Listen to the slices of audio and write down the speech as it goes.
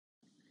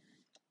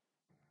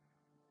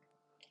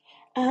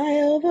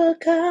I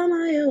overcome.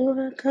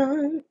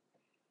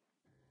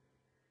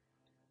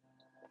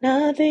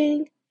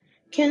 Nothing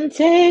can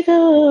take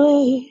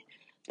away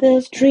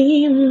this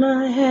dream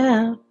I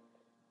have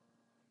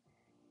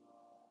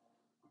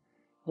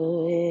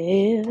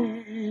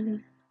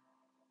within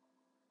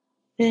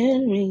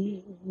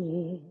me.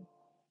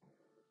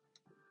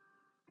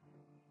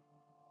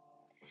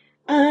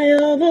 I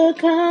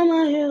overcome.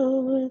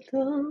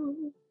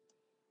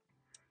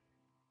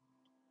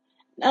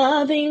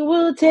 Nothing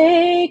will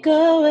take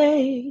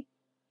away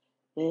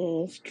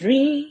this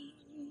dream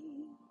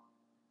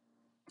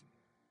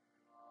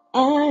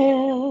I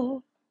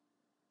have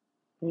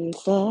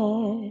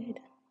inside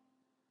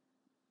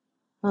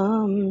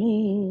of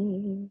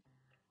me.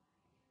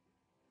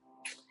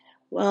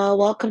 Well,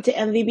 welcome to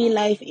MVB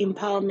Life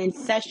Empowerment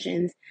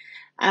Sessions.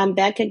 I'm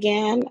back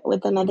again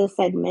with another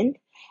segment.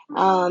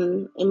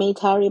 It may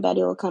tarry, but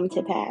it will come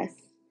to pass.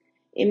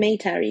 It may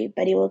tarry,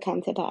 but it will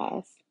come to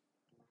pass.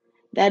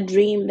 That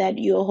dream that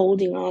you're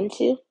holding on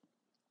to,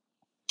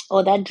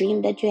 or that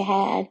dream that you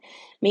had,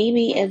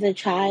 maybe as a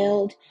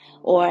child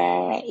or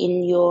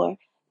in your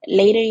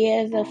later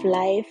years of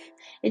life,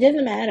 it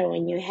doesn't matter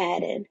when you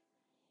had it.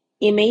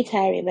 It may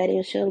tarry, but it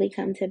will surely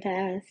come to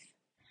pass.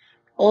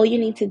 All you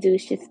need to do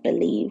is just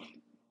believe.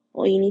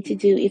 All you need to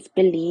do is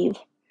believe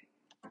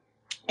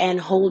and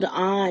hold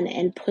on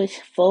and push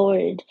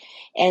forward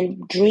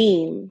and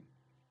dream.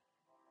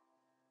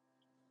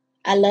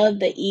 I love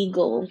the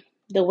eagle,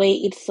 the way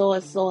it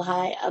soars so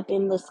high up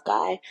in the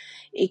sky.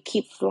 It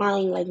keeps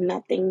flying like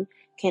nothing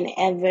can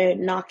ever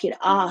knock it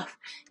off.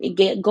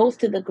 Goes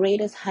to the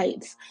greatest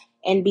heights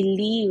and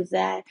believes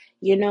that,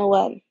 you know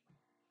what,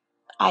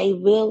 I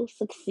will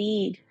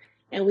succeed.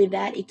 And with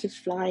that, it keeps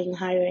flying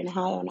higher and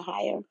higher and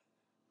higher.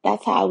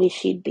 That's how we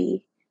should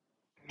be.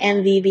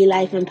 MVB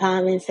Life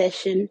Empowerment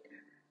Session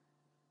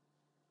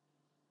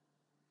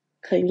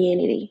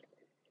community.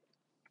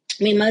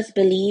 We must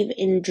believe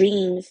in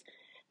dreams.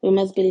 We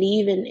must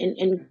believe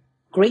in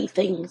great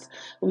things.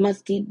 We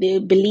must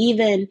believe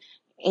in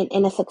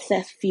a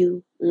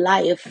successful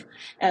life,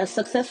 a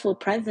successful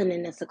present,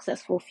 and a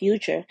successful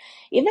future.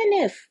 Even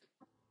if,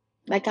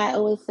 like I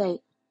always say,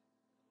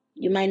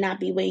 you might not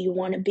be where you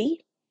want to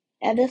be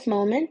at this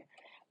moment,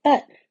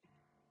 but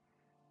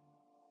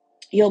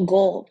your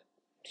goal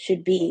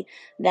should be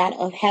that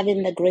of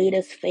having the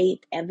greatest faith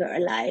ever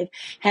alive,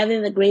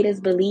 having the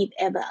greatest belief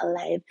ever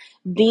alive,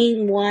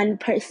 being one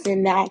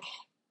person that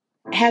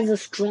has a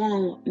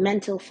strong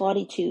mental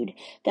fortitude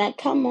that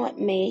come what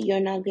may, you're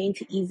not going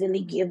to easily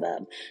give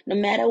up. No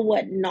matter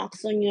what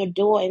knocks on your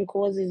door and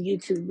causes you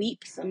to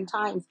weep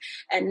sometimes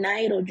at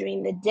night or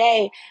during the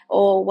day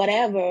or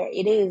whatever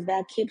it is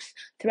that keeps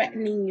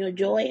threatening your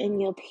joy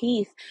and your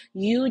peace,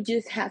 you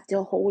just have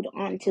to hold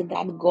on to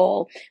that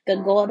goal. The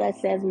goal that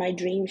says my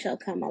dream shall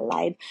come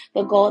alive.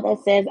 The goal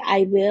that says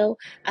I will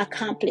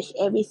accomplish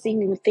every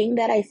single thing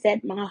that I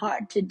set my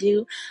heart to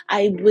do.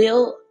 I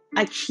will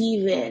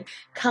achieve it.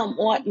 Come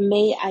what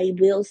may, I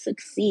will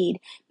succeed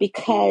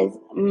because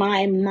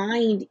my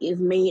mind is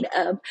made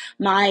up.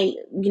 My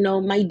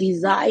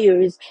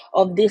desires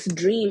of this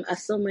dream are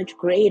so much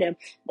greater.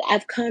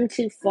 I've come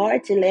too far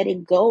to let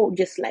it go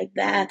just like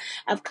that.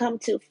 I've come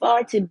too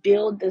far to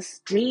build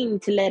this dream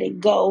to let it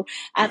go.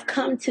 I've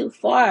come too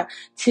far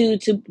to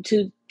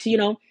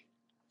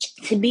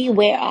be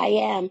where I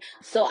am.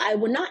 So I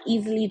will not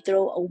easily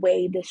throw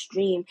away this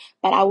dream,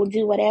 but I will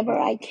do whatever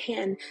I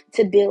can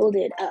to build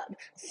it up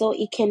so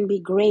it can be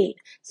great,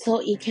 so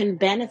it can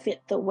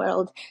benefit the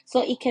world,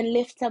 so it can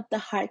lift up the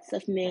hearts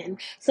of men,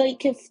 so it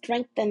can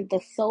strengthen the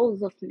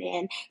souls of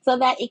men, so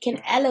that it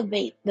can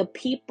elevate the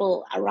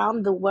people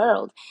around the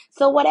world.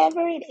 So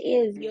whatever it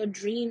is, your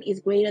dream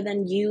is greater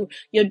than you.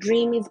 Your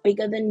dream is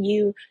bigger than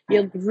you.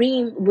 Your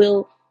dream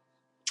will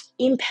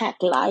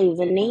impact lives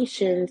and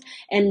nations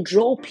and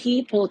draw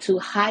people to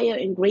higher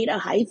and greater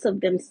heights of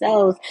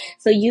themselves.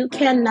 So you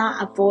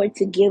cannot afford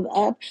to give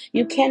up.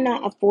 You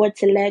cannot afford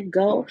to let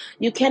go.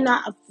 You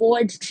cannot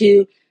afford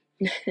to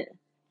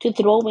to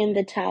throw in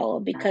the towel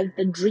because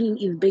the dream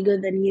is bigger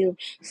than you.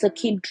 So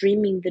keep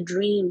dreaming the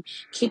dream.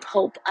 Keep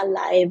hope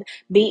alive.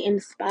 Be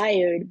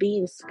inspired,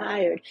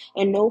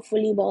 and know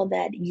fully well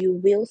that you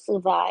will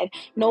survive.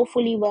 Know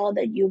fully well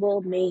that you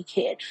will make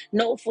it.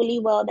 Know fully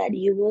well that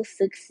you will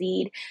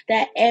succeed,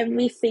 that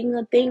every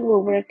single thing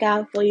will work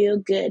out for your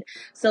good.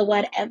 So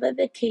whatever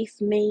the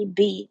case may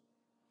be,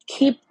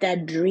 keep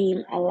that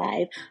dream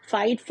alive.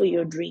 Fight for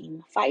your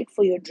dream. Fight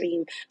for your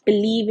dream.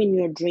 Believe in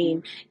your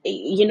dream.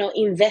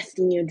 Invest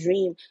in your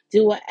dream.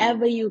 Do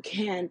whatever you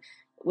can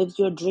with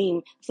your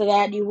dream so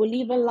that you will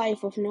live a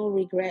life of no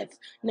regrets,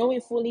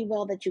 knowing fully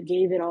well that you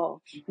gave it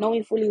all,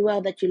 knowing fully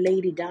well that you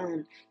laid it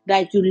down,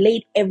 that you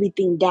laid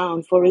everything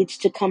down for it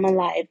to come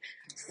alive.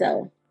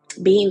 So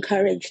be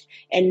encouraged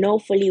and know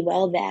fully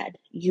well that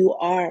You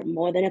are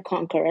more than a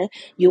conqueror.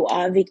 You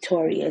are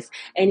victorious.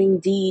 And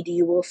indeed,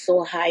 you will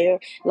soar higher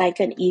like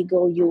an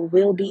eagle. You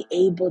will be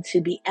able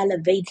to be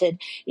elevated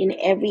in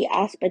every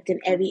aspect, in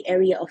every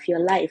area of your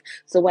life.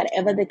 So,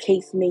 whatever the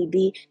case may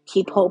be,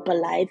 keep hope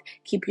alive,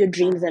 keep your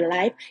dreams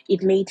alive.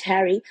 It may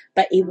tarry,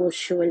 but it will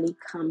surely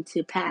come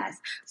to pass.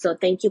 So,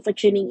 thank you for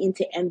tuning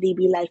into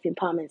MVB Life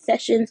Empowerment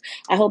Sessions.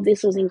 I hope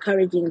this was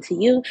encouraging to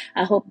you.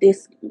 I hope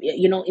this,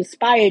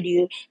 inspired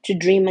you to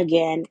dream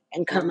again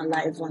and come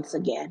alive once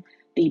again.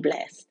 Be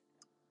blessed.